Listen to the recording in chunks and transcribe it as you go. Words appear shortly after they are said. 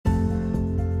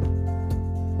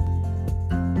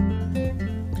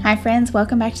Hi friends,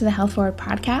 welcome back to the Health Forward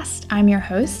podcast. I'm your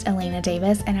host, Elena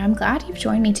Davis, and I'm glad you've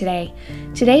joined me today.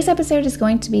 Today's episode is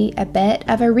going to be a bit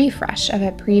of a refresh of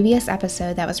a previous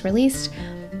episode that was released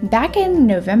back in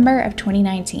November of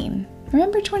 2019.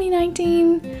 Remember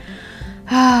 2019?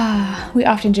 We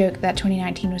often joke that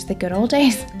 2019 was the good old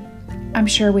days. I'm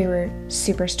sure we were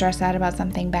super stressed out about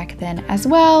something back then as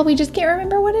well. We just can't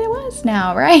remember what it was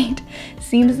now, right?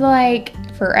 Seems like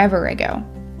forever ago.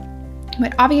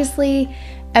 But obviously,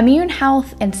 immune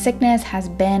health and sickness has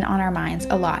been on our minds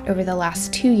a lot over the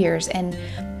last 2 years, and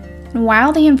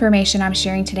while the information I'm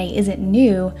sharing today isn't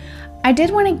new, I did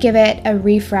want to give it a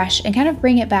refresh and kind of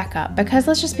bring it back up because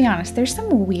let's just be honest, there's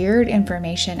some weird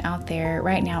information out there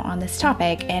right now on this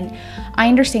topic, and I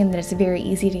understand that it's very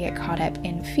easy to get caught up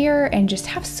in fear and just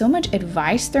have so much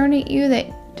advice thrown at you that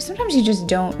sometimes you just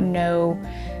don't know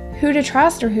who to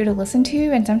trust or who to listen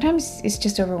to, and sometimes it's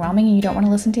just overwhelming and you don't want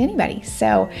to listen to anybody.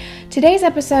 So today's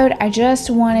episode, I just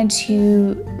wanted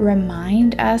to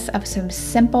remind us of some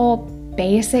simple,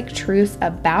 basic truths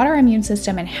about our immune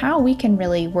system and how we can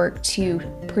really work to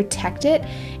protect it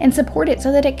and support it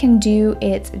so that it can do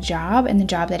its job and the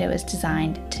job that it was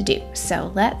designed to do.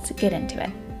 So let's get into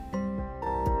it.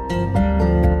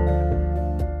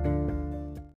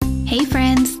 Hey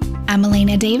friends, I'm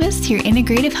Elena Davis, your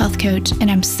integrative health coach,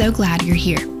 and I'm so glad you're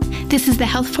here. This is the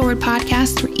Health Forward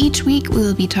podcast, where each week we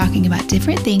will be talking about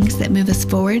different things that move us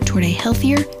forward toward a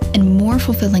healthier and more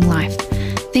fulfilling life.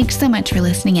 Thanks so much for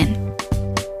listening in.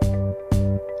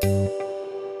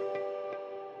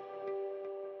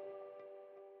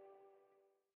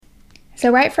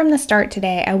 So right from the start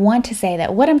today, I want to say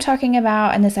that what I'm talking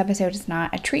about in this episode is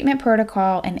not a treatment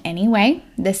protocol in any way.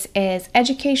 This is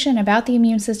education about the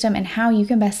immune system and how you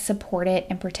can best support it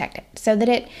and protect it so that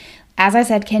it, as I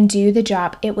said, can do the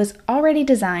job it was already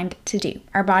designed to do.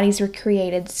 Our bodies were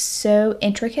created so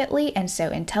intricately and so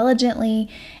intelligently,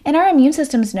 and our immune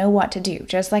systems know what to do,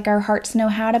 just like our hearts know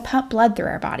how to pump blood through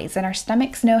our bodies and our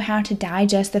stomachs know how to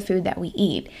digest the food that we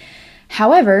eat.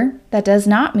 However, that does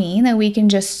not mean that we can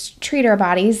just treat our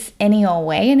bodies any old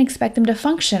way and expect them to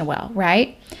function well,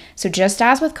 right? So just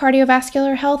as with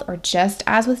cardiovascular health or just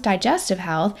as with digestive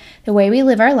health, the way we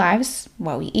live our lives,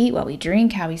 what we eat, what we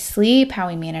drink, how we sleep, how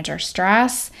we manage our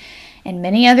stress, and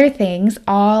many other things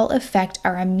all affect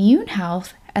our immune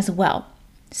health as well.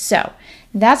 So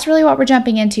that's really what we're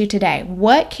jumping into today.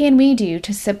 What can we do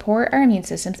to support our immune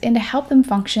systems and to help them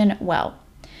function well?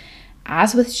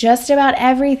 As with just about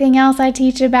everything else I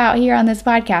teach about here on this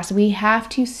podcast, we have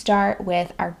to start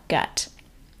with our gut.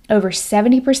 Over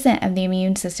 70% of the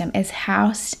immune system is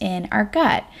housed in our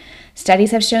gut. Studies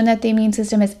have shown that the immune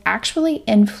system is actually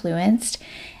influenced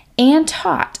and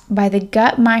taught by the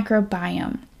gut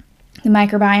microbiome. The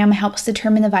microbiome helps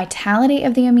determine the vitality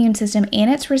of the immune system and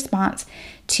its response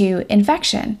to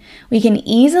infection. We can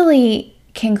easily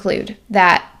conclude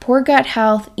that poor gut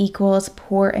health equals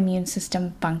poor immune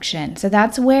system function. So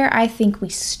that's where I think we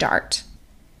start.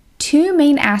 Two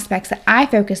main aspects that I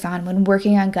focus on when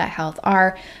working on gut health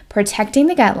are protecting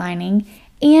the gut lining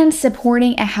and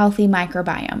supporting a healthy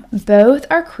microbiome. Both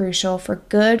are crucial for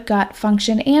good gut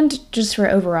function and just for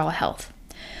overall health.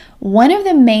 One of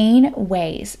the main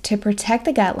ways to protect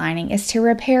the gut lining is to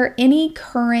repair any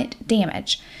current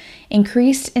damage.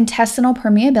 Increased intestinal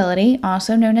permeability,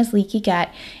 also known as leaky gut,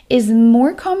 is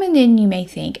more common than you may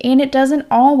think, and it doesn't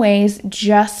always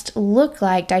just look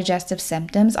like digestive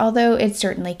symptoms, although it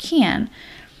certainly can.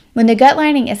 When the gut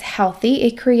lining is healthy,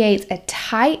 it creates a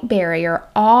tight barrier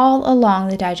all along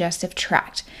the digestive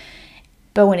tract.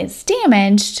 But when it's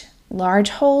damaged, large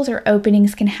holes or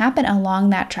openings can happen along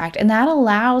that tract, and that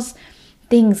allows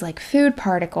things like food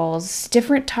particles,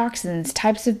 different toxins,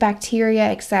 types of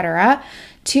bacteria, etc.,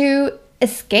 to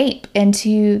escape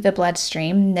into the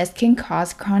bloodstream. This can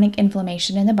cause chronic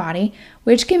inflammation in the body,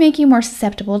 which can make you more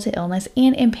susceptible to illness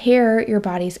and impair your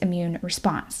body's immune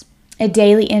response. A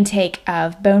daily intake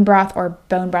of bone broth or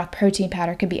bone broth protein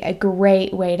powder could be a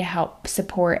great way to help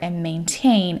support and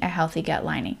maintain a healthy gut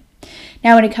lining.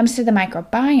 Now, when it comes to the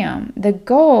microbiome, the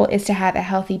goal is to have a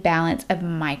healthy balance of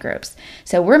microbes.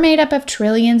 So we're made up of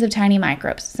trillions of tiny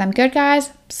microbes, some good guys,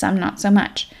 some not so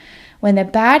much. When the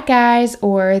bad guys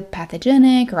or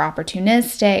pathogenic or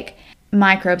opportunistic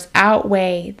microbes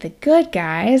outweigh the good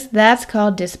guys, that's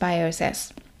called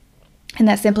dysbiosis. And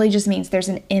that simply just means there's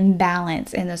an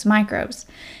imbalance in those microbes.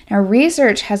 Now,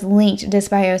 research has linked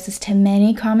dysbiosis to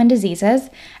many common diseases,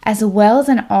 as well as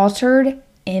an altered,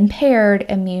 impaired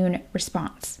immune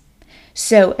response.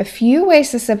 So a few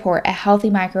ways to support a healthy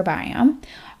microbiome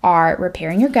are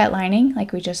repairing your gut lining,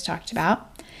 like we just talked about,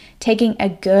 taking a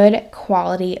good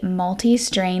quality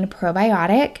multi-strain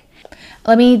probiotic,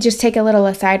 Let me just take a little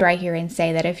aside right here and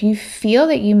say that if you feel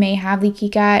that you may have leaky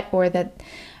gut or that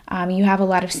you have a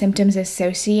lot of symptoms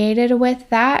associated with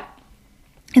that,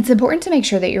 it's important to make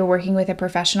sure that you're working with a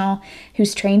professional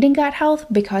who's trained in gut health,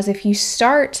 because if you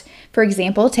start, for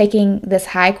example, taking this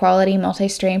high quality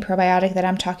multi-strain probiotic that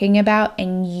I'm talking about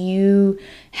and you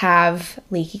have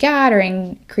leaky gut or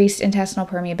increased intestinal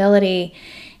permeability,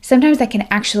 sometimes that can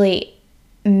actually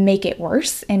make it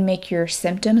worse and make your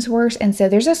symptoms worse. And so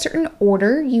there's a certain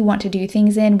order you want to do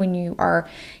things in when you are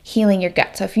healing your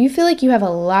gut. So if you feel like you have a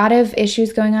lot of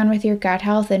issues going on with your gut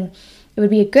health, then it would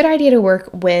be a good idea to work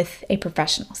with a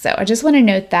professional. So I just want to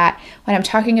note that when I'm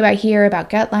talking about here about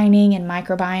gut lining and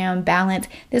microbiome balance,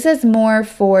 this is more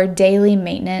for daily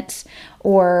maintenance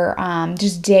or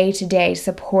just day-to-day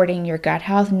supporting your gut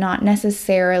health, not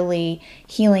necessarily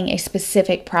healing a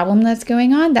specific problem that's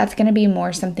going on. That's going to be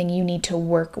more something you need to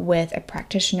work with a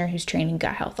practitioner who's trained in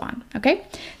gut health on, okay?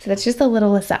 So that's just a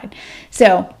little aside.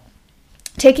 So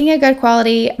taking a good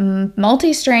quality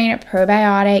multi-strain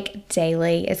probiotic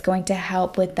daily is going to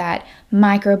help with that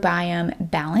microbiome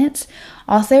balance.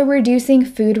 Also reducing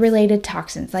food-related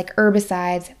toxins like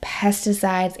herbicides,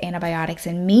 pesticides, antibiotics,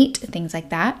 and meat, things like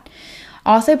that.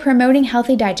 Also promoting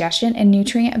healthy digestion and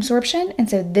nutrient absorption. And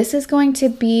so this is going to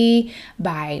be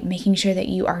by making sure that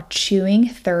you are chewing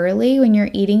thoroughly when you're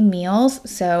eating meals.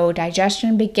 So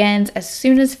digestion begins as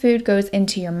soon as food goes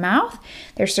into your mouth.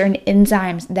 There's certain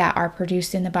enzymes that are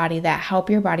produced in the body that help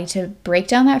your body to break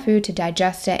down that food, to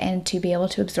digest it, and to be able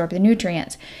to absorb the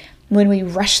nutrients. When we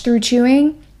rush through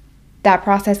chewing, that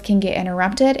process can get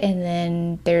interrupted, and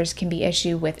then can be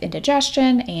issue with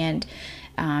indigestion and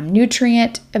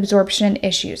nutrient absorption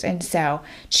issues. And so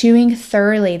chewing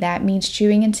thoroughly, that means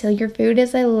chewing until your food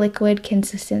is a liquid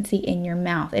consistency in your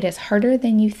mouth. It is harder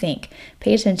than you think.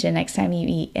 Pay attention next time you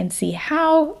eat and see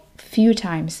how few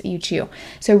times you chew.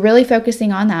 So really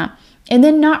focusing on that. And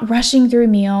then not rushing through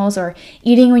meals or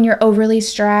eating when you're overly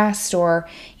stressed or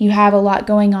you have a lot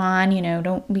going on.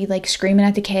 Don't be like screaming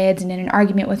at the kids and in an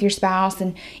argument with your spouse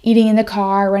and eating in the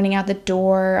car, running out the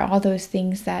door, all those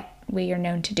things that we are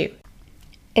known to do.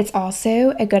 It's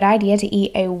also a good idea to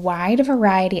eat a wide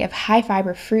variety of high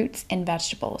fiber fruits and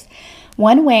vegetables.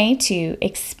 One way to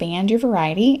expand your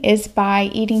variety is by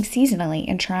eating seasonally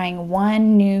and trying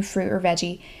one new fruit or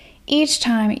veggie each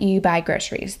time you buy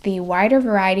groceries. The wider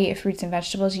variety of fruits and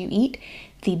vegetables you eat,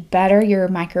 the better your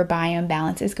microbiome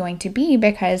balance is going to be,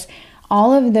 because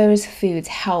all of those foods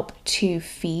help to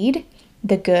feed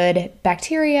the good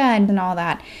bacteria and all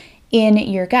that in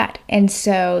your gut. And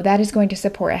so that is going to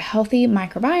support a healthy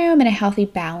microbiome and a healthy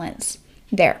balance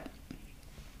there.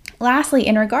 Lastly,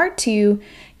 in regard to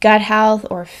gut health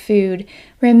or food,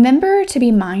 remember to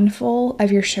be mindful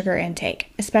of your sugar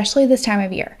intake, especially this time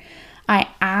of year. I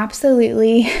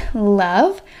absolutely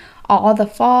love all the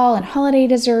fall and holiday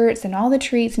desserts and all the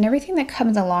treats and everything that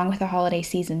comes along with the holiday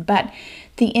season, but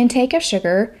the intake of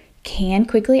sugar can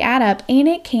quickly add up, and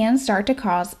it can start to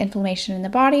cause inflammation in the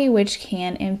body, which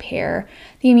can impair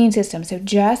the immune system. So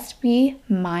just be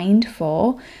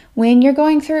mindful when you're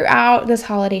going throughout this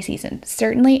holiday season.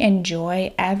 Certainly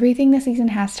enjoy everything the season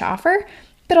has to offer,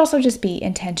 but also just be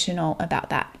intentional about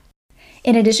that.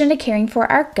 In addition to caring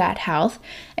for our gut health,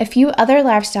 a few other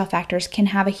lifestyle factors can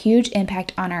have a huge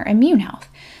impact on our immune health.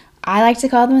 I like to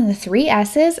call them the 3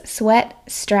 S's: sweat,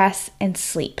 stress, and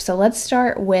sleep. So let's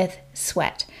start with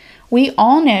sweat. We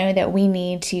all know that we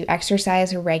need to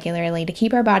exercise regularly to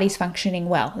keep our bodies functioning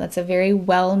well. That's a very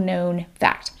well-known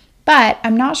fact. But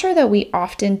I'm not sure that we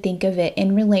often think of it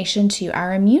in relation to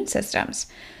our immune systems.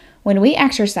 When we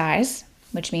exercise,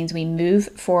 which means we move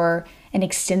for an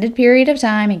extended period of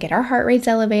time and get our heart rates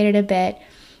elevated a bit,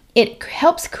 it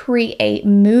helps create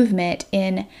movement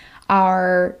in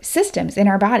our systems, in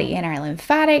our body, in our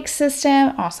lymphatic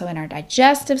system, also in our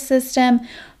digestive system.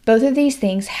 Both of these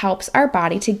things helps our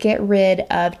body to get rid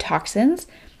of toxins.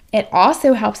 It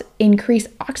also helps increase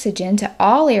oxygen to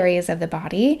all areas of the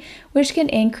body, which can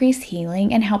increase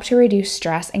healing and help to reduce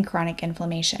stress and chronic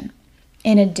inflammation.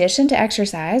 In addition to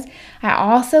exercise, I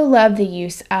also love the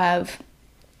use of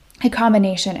a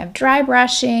combination of dry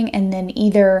brushing and then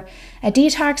either a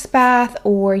detox bath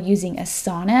or using a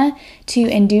sauna to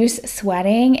induce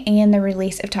sweating and the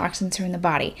release of toxins from the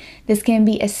body. This can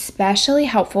be especially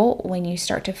helpful when you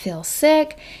start to feel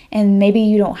sick and maybe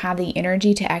you don't have the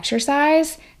energy to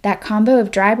exercise. That combo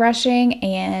of dry brushing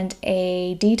and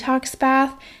a detox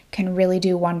bath can really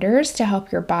do wonders to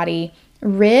help your body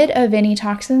rid of any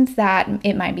toxins that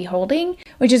it might be holding,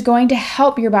 which is going to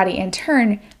help your body in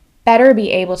turn better be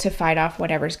able to fight off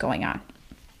whatever's going on.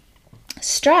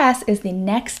 Stress is the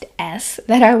next S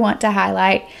that I want to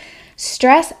highlight.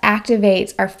 Stress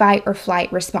activates our fight or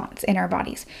flight response in our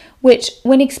bodies, which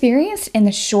when experienced in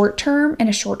a short term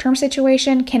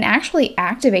situation can actually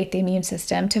activate the immune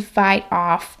system to fight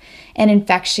off an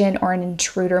infection or an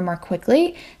intruder more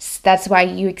quickly. That's why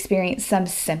you experience some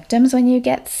symptoms when you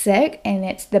get sick, and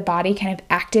it's the body kind of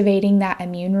activating that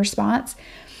immune response.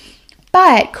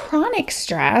 But chronic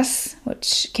stress,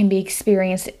 which can be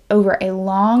experienced over a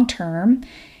long term,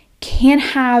 can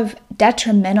have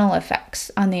detrimental effects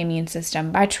on the immune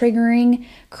system by triggering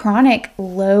chronic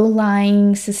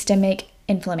low-lying systemic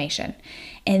inflammation.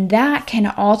 And that can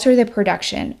alter the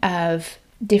production of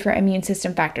different immune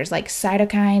system factors like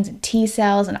cytokines and T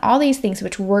cells and all these things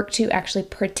which work to actually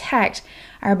protect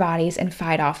our bodies and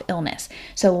fight off illness.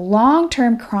 So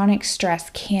long-term chronic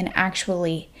stress can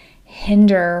actually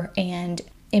hinder and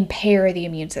impair the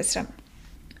immune system.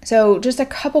 So just a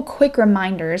couple quick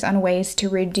reminders on ways to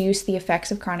reduce the effects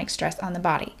of chronic stress on the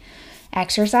body.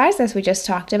 Exercise, as we just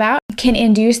talked about, can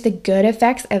induce the good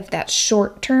effects of that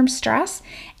short-term stress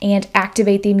and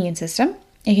activate the immune system.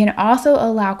 It can also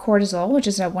allow cortisol, which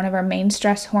is one of our main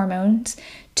stress hormones,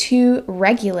 to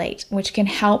regulate, which can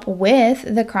help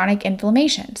with the chronic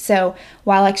inflammation. So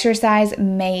while exercise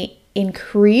may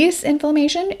increase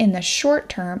inflammation in the short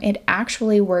term, it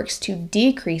actually works to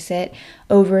decrease it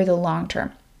over the long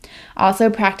term. Also,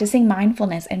 practicing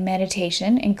mindfulness and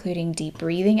meditation, including deep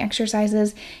breathing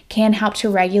exercises, can help to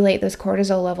regulate those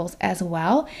cortisol levels as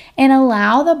well and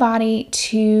allow the body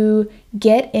to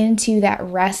get into that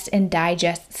rest and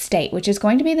digest state, which is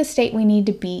going to be the state we need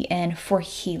to be in for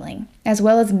healing, as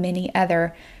well as many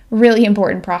other really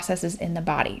important processes in the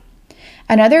body.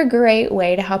 Another great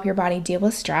way to help your body deal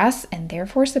with stress and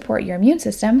therefore support your immune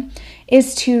system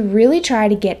is to really try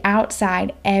to get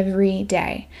outside every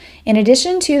day. In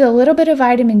addition to the little bit of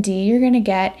vitamin D you're going to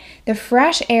get, the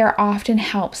fresh air often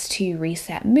helps to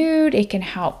reset mood. It can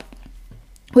help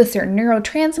with certain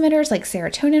neurotransmitters like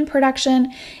serotonin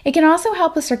production. It can also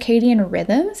help with circadian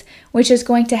rhythms, which is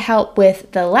going to help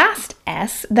with the last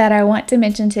S that I want to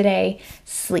mention today,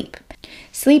 sleep.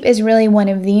 Sleep is really one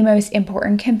of the most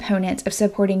important components of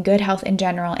supporting good health in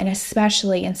general, and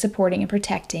especially in supporting and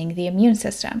protecting the immune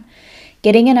system.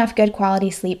 Getting enough good quality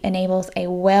sleep enables a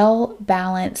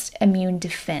well-balanced immune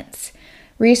defense.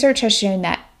 Research has shown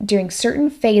that during certain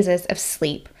phases of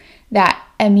sleep, that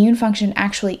immune function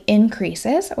actually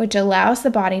increases, which allows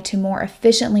the body to more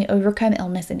efficiently overcome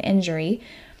illness and injury,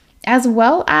 as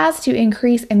well as to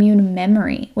increase immune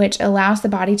memory, which allows the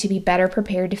body to be better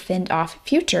prepared to fend off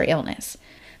future illness.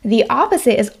 The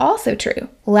opposite is also true.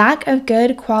 Lack of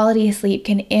good quality sleep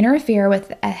can interfere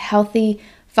with a healthy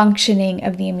functioning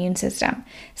of the immune system.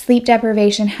 Sleep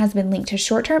deprivation has been linked to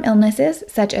short-term illnesses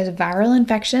such as viral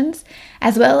infections,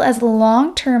 as well as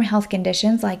long-term health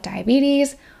conditions like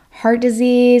diabetes, heart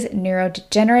disease,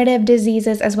 neurodegenerative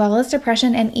diseases, as well as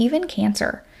depression and even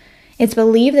cancer. It's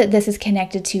believed that this is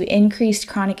connected to increased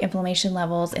chronic inflammation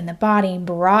levels in the body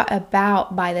brought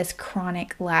about by this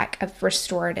chronic lack of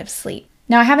restorative sleep.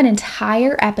 Now, I have an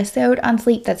entire episode on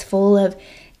sleep that's full of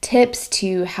tips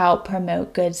to help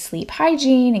promote good sleep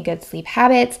hygiene and good sleep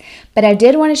habits, but I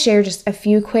did want to share just a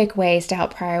few quick ways to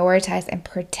help prioritize and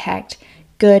protect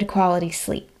good quality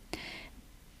sleep.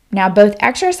 Now, both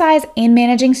exercise and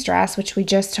managing stress, which we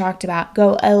just talked about,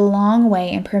 go a long way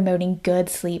in promoting good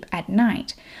sleep at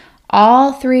night.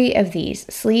 All three of these,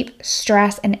 sleep,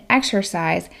 stress, and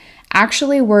exercise,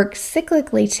 actually work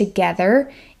cyclically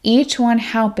together, each one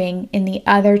helping in the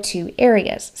other two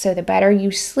areas. So the better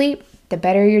you sleep, the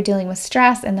better you're dealing with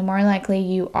stress, and the more likely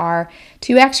you are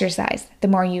to exercise. The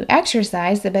more you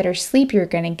exercise, the better sleep you're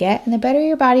going to get, and the better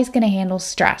your body's going to handle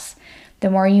stress. The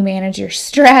more you manage your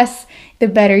stress, the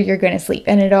better you're going to sleep.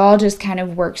 And it all just kind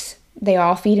of works. They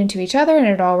all feed into each other and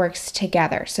it all works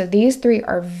together. So these three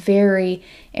are very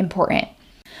important.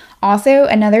 Also,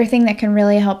 another thing that can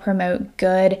really help promote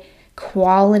good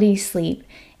quality sleep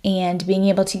and being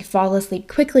able to fall asleep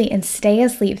quickly and stay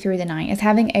asleep through the night is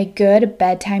having a good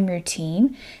bedtime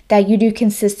routine that you do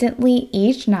consistently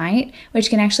each night, which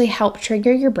can actually help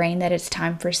trigger your brain that it's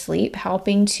time for sleep,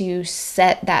 helping to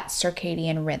set that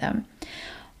circadian rhythm.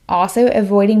 Also,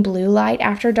 avoiding blue light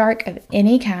after dark of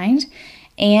any kind.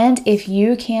 And if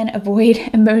you can avoid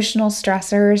emotional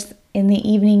stressors in the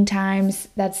evening times,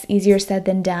 that's easier said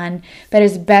than done. But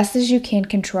as best as you can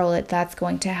control it, that's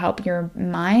going to help your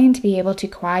mind be able to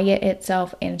quiet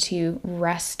itself and to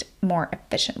rest more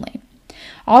efficiently.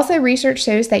 Also, research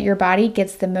shows that your body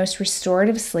gets the most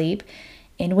restorative sleep,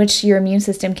 in which your immune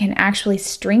system can actually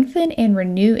strengthen and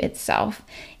renew itself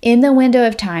in the window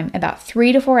of time about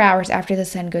 3 to 4 hours after the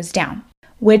sun goes down,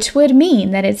 which would mean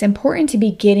that it's important to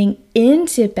be getting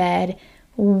into bed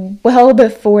well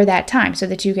before that time so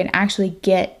that you can actually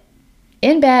get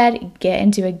in bed, get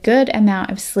into a good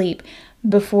amount of sleep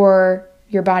before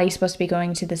your body's supposed to be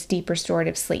going to this deep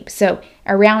restorative sleep. So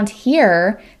around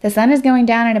here, the sun is going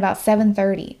down at about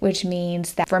 7:30, which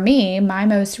means that for me, my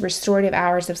most restorative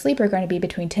hours of sleep are going to be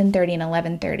between 10:30 and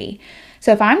 11:30.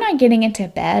 So if I'm not getting into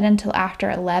bed until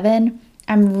after 11,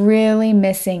 I'm really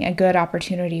missing a good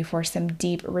opportunity for some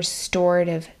deep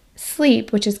restorative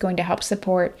sleep, which is going to help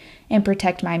support and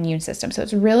protect my immune system. So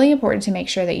it's really important to make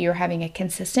sure that you're having a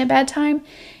consistent bedtime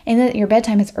and that your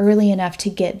bedtime is early enough to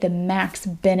get the max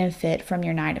benefit from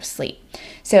your night of sleep.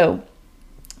 So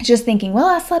just thinking, well,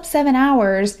 I slept 7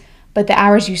 hours, but the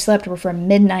hours you slept were from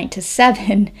midnight to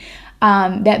 7,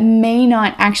 that may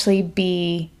not actually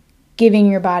be giving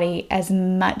your body as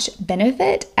much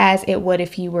benefit as it would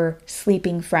if you were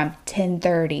sleeping from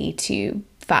 10:30 to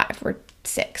 5 or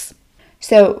 6.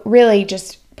 So really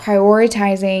just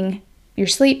prioritizing your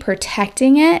sleep,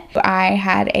 protecting it. I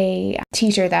had a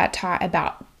teacher that taught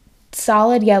about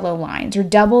solid yellow lines or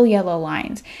double yellow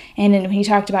lines. And then he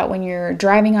talked about when you're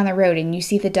driving on the road and you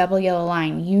see the double yellow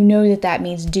line, you know that that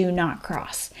means do not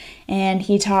cross. And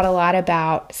he taught a lot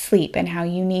about sleep and how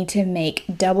you need to make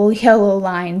double yellow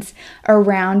lines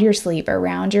around your sleep,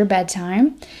 around your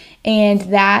bedtime. And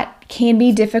that can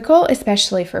be difficult,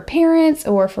 especially for parents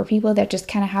or for people that just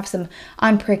kind of have some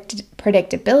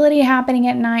unpredictability happening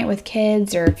at night with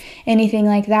kids or anything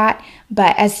like that.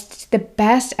 But as the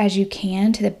best as you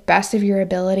can, to the best of your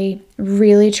ability,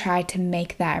 really try to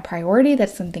make that a priority.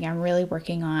 That's something I'm really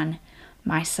working on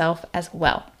myself as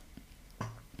well.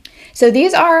 So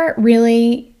these are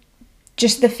really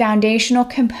just the foundational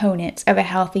components of a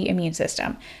healthy immune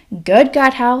system. Good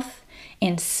gut health,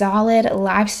 and solid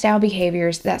lifestyle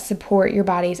behaviors that support your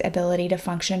body's ability to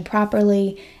function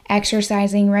properly,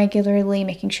 exercising regularly,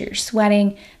 making sure you're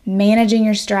sweating, managing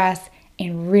your stress,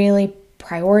 and really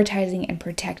prioritizing and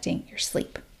protecting your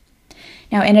sleep.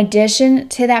 Now, in addition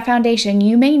to that foundation,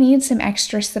 you may need some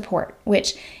extra support,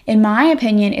 which in my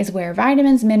opinion is where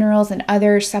vitamins, minerals, and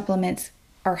other supplements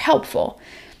are helpful.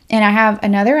 And I have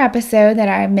another episode that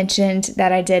I mentioned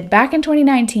that I did back in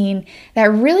 2019 that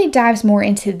really dives more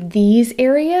into these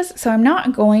areas. So I'm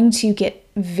not going to get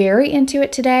very into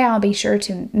it today. I'll be sure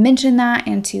to mention that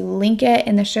and to link it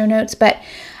in the show notes. But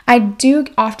I do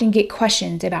often get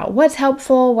questions about what's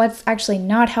helpful, what's actually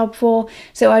not helpful.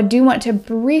 So I do want to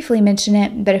briefly mention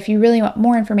it. But if you really want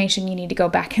more information, you need to go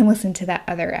back and listen to that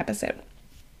other episode.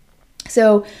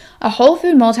 So a whole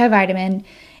food multivitamin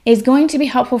is going to be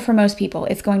helpful for most people.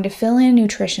 It's going to fill in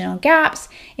nutritional gaps.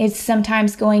 It's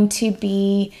sometimes going to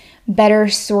be better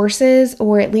sources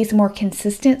or at least more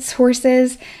consistent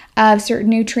sources of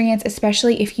certain nutrients,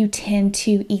 especially if you tend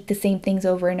to eat the same things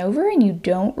over and over and you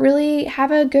don't really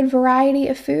have a good variety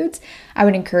of foods. I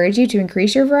would encourage you to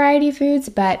increase your variety of foods,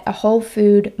 but a whole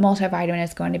food multivitamin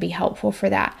is going to be helpful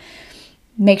for that.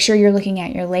 Make sure you're looking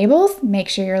at your labels. Make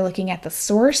sure you're looking at the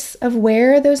source of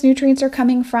where those nutrients are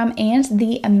coming from and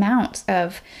the amount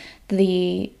of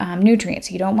the nutrients.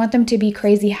 You don't want them to be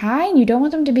crazy high and you don't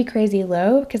want them to be crazy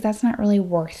low because that's not really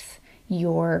worth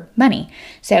your money.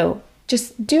 So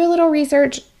just do a little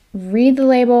research, read the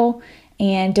label,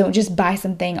 and don't just buy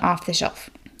something off the shelf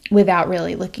without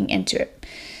really looking into it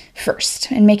first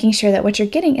and making sure that what you're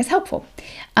getting is helpful.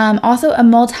 Also, a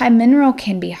multi-mineral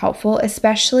can be helpful,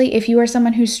 especially if you are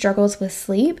someone who struggles with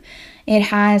sleep. It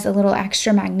has a little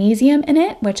extra magnesium in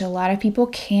it, which a lot of people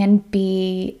can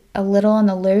be a little on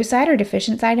the low side or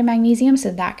deficient side of magnesium,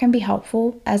 so that can be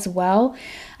helpful as well.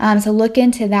 So look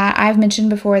into that. I've mentioned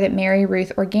before that Mary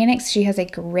Ruth Organics, she has a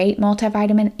great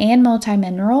multivitamin and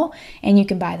multi-mineral, and you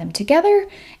can buy them together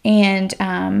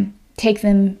and take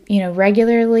them,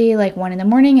 regularly, like one in the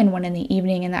morning and one in the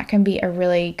evening. And that can be a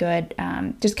really good,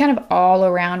 just kind of all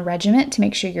around regimen to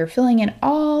make sure you're filling in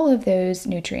all of those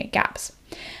nutrient gaps.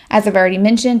 As I've already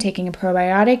mentioned, taking a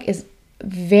probiotic is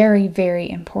very, very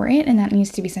important. And that needs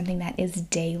to be something that is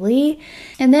daily.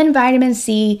 And then vitamin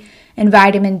C and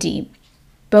vitamin D.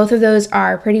 Both of those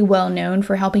are pretty well known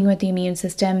for helping with the immune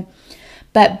system,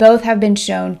 but both have been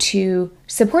shown to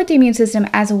support the immune system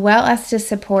as well as to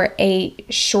support a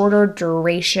shorter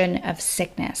duration of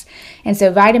sickness. And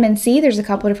so vitamin C, there's a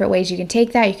couple of different ways you can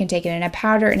take that. You can take it in a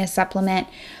powder, in a supplement.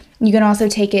 You can also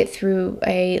take it through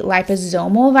a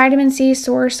liposomal vitamin C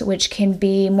source, which can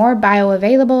be more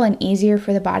bioavailable and easier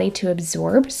for the body to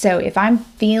absorb. So if I'm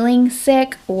feeling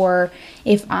sick or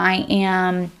if I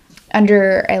am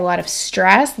under a lot of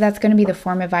stress, that's going to be the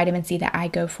form of vitamin C that I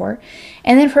go for.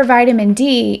 And then for vitamin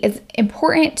D, it's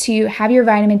important to have your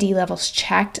vitamin D levels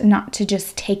checked, not to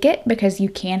just take it because you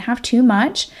can have too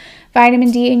much vitamin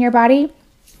D in your body.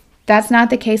 That's not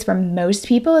the case for most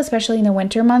people, especially in the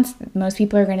winter months. Most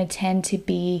people are going to tend to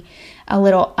be a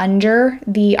little under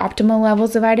the optimal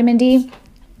levels of vitamin D.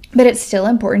 But it's still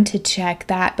important to check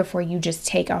that before you just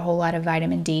take a whole lot of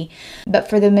vitamin D. But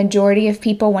for the majority of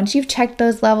people, once you've checked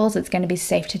those levels, it's going to be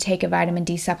safe to take a vitamin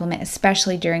D supplement,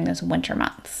 especially during those winter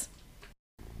months.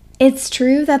 It's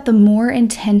true that the more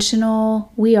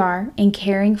intentional we are in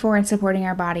caring for and supporting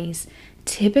our bodies,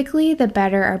 typically the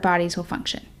better our bodies will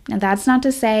function. And that's not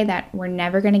to say that we're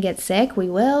never going to get sick. We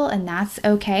will, and that's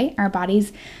okay. Our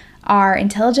bodies are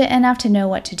intelligent enough to know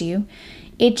what to do.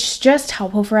 It's just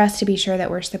helpful for us to be sure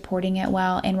that we're supporting it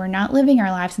well and we're not living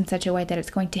our lives in such a way that it's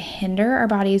going to hinder our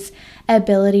body's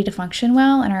ability to function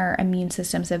well and our immune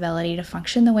system's ability to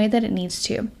function the way that it needs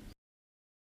to.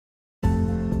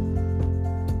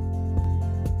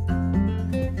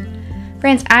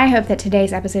 Friends, I hope that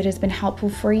today's episode has been helpful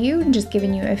for you and just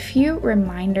given you a few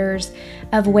reminders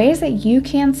of ways that you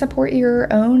can support your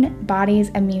own body's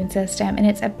immune system and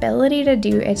its ability to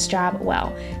do its job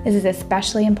well. This is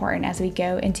especially important as we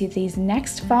go into these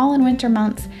next fall and winter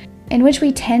months in which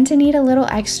we tend to need a little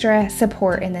extra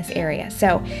support in this area.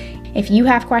 So if you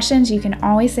have questions, you can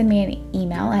always send me an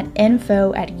email at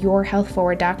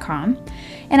info@yourhealthforward.com.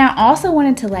 And I also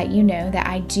wanted to let you know that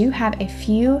I do have a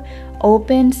few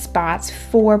open spots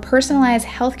for personalized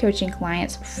health coaching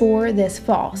clients for this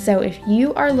fall. So if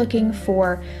you are looking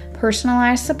for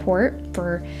personalized support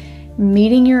for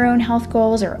meeting your own health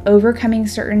goals or overcoming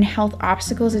certain health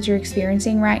obstacles that you're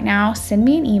experiencing right now, send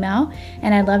me an email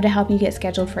and I'd love to help you get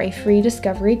scheduled for a free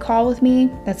discovery call with me.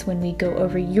 That's when we go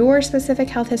over your specific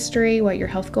health history, what your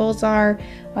health goals are,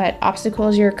 what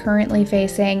obstacles you're currently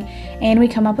facing, and we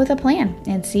come up with a plan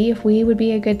and see if we would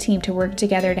be a good team to work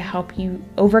together to help you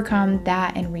overcome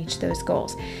that and reach those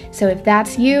goals. So if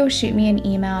that's you, shoot me an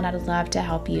email and I'd love to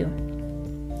help you.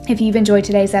 If you've enjoyed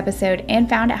today's episode and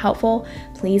found it helpful,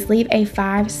 please leave a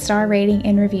 5-star rating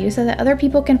and review so that other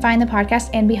people can find the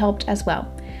podcast and be helped as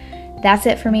well. That's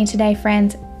it for me today,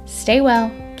 friends. Stay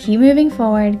well, keep moving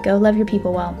forward, go love your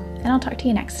people well, and I'll talk to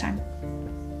you next time.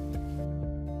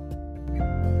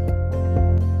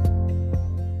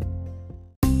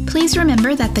 Please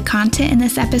remember that the content in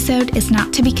this episode is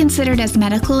not to be considered as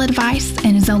medical advice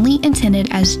and is only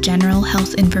intended as general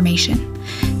health information.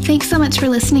 Thanks so much for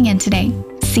listening in today.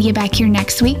 See you back here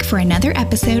next week for another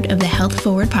episode of the Health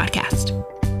Forward Podcast.